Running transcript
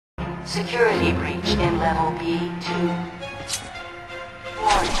Security breach in level B2.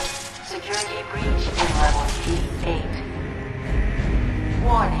 Warning. Security breach in level B8.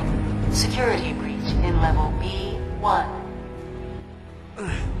 Warning. Security breach in level B1.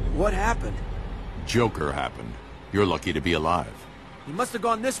 What happened? Joker happened. You're lucky to be alive. He must have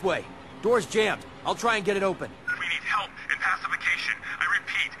gone this way. Door's jammed. I'll try and get it open. We need help in pacification. I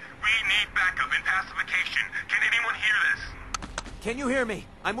repeat, we need backup in pacification. Can anyone hear this? Can you hear me?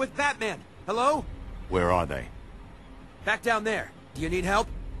 I'm with Batman. Hello? Where are they? Back down there. Do you need help?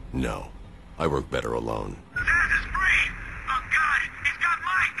 No. I work better alone. Zaz is free! Oh God, he's got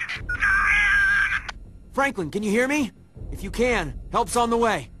Mike! Franklin, can you hear me? If you can, help's on the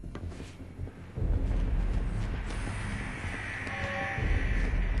way.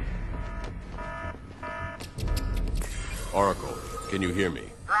 Oracle, can you hear me?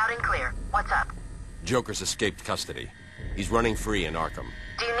 Loud and clear. What's up? Joker's escaped custody. He's running free in Arkham.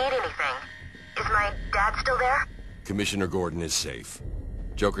 Do you need anything? Is my dad still there? Commissioner Gordon is safe.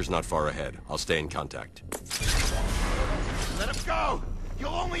 Joker's not far ahead. I'll stay in contact. Let him go!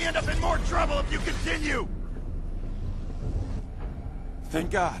 You'll only end up in more trouble if you continue! Thank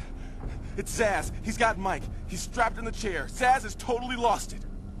God. It's Zaz. He's got Mike. He's strapped in the chair. Zaz has totally lost it.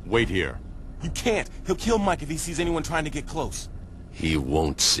 Wait here. You can't. He'll kill Mike if he sees anyone trying to get close. He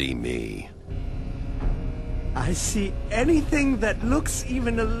won't see me. I see anything that looks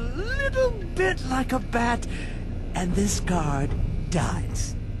even a little bit like a bat, and this guard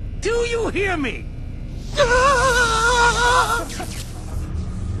dies. Do you hear me? Look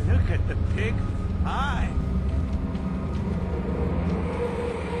at the pig eye.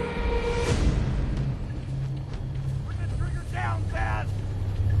 Put the trigger down, Zaz!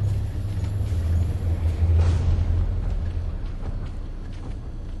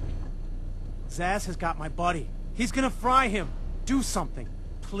 Zaz has got my buddy. He's gonna fry him. Do something,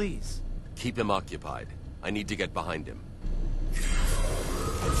 please. Keep him occupied. I need to get behind him.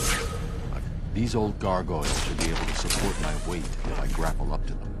 These old gargoyles should be able to support my weight if I grapple up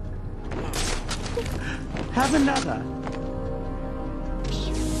to them. Have another.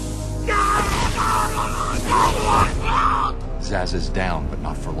 Zaz is down, but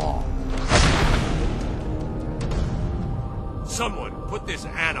not for long. Someone put this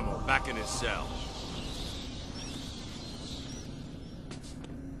animal back in his cell.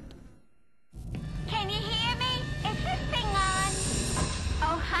 Can you hear me? Is this thing on?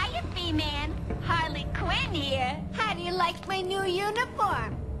 Oh, hiya, B-Man. Harley Quinn here. How do you like my new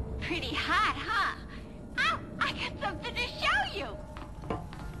uniform? Pretty hot, huh? Oh, I got something to show you.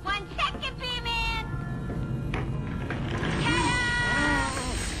 1 second, B-Man. Ta-da!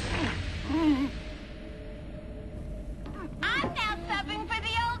 I'm now subbing for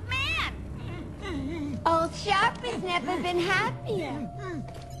the old man. Old Sharp has never been happier.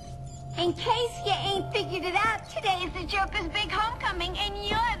 In case you ain't figured it out, today is the Joker's big homecoming, and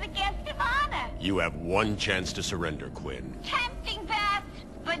you're the guest of honor. You have one chance to surrender, Quinn. Tempting, Beth,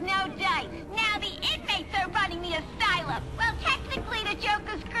 but no dice. Now the inmates are running the asylum. Well, technically the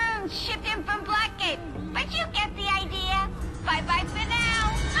Joker's goons shipped in from Blackgate, but you get the idea. Bye-bye for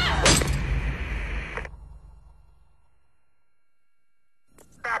now.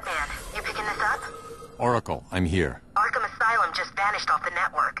 Batman, you picking this up? Oracle, I'm here. Arkham Asylum just vanished off the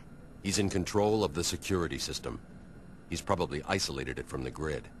network. He's in control of the security system. He's probably isolated it from the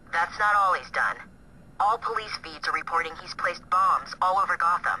grid. That's not all he's done. All police feeds are reporting he's placed bombs all over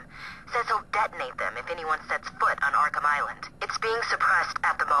Gotham. Says he'll detonate them if anyone sets foot on Arkham Island. It's being suppressed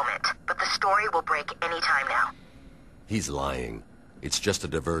at the moment, but the story will break any time now. He's lying. It's just a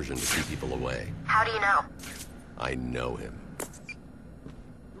diversion to keep people away. How do you know? I know him.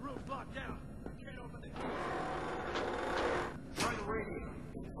 The room's locked down. Can't open it. Try the radio.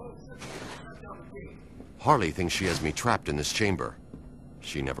 Harley thinks she has me trapped in this chamber.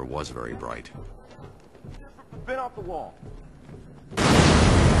 She never was very bright. Been off the wall.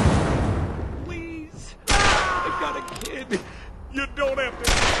 Please! I've got a kid. You don't have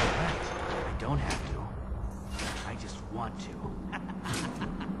to. I don't have to. I just want to.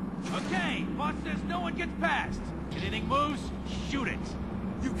 Okay, boss says no one gets past. If anything moves, shoot it.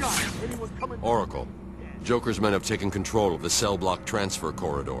 You got it. Anyone's coming. Oracle, Joker's men have taken control of the cell block transfer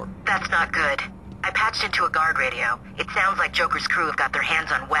corridor. That's not good. I patched into a guard radio. It sounds like Joker's crew have got their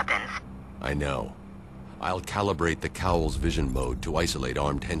hands on weapons. I know. I'll calibrate the Cowl's vision mode to isolate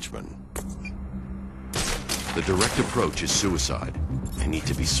armed henchmen. The direct approach is suicide. I need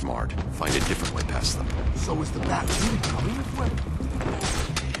to be smart. Find a different way past them. So is the bat really coming with weapons?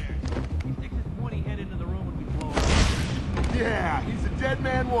 Take this pointy head into the room and we blow it. Yeah, he's a dead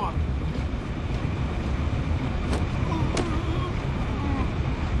man walking.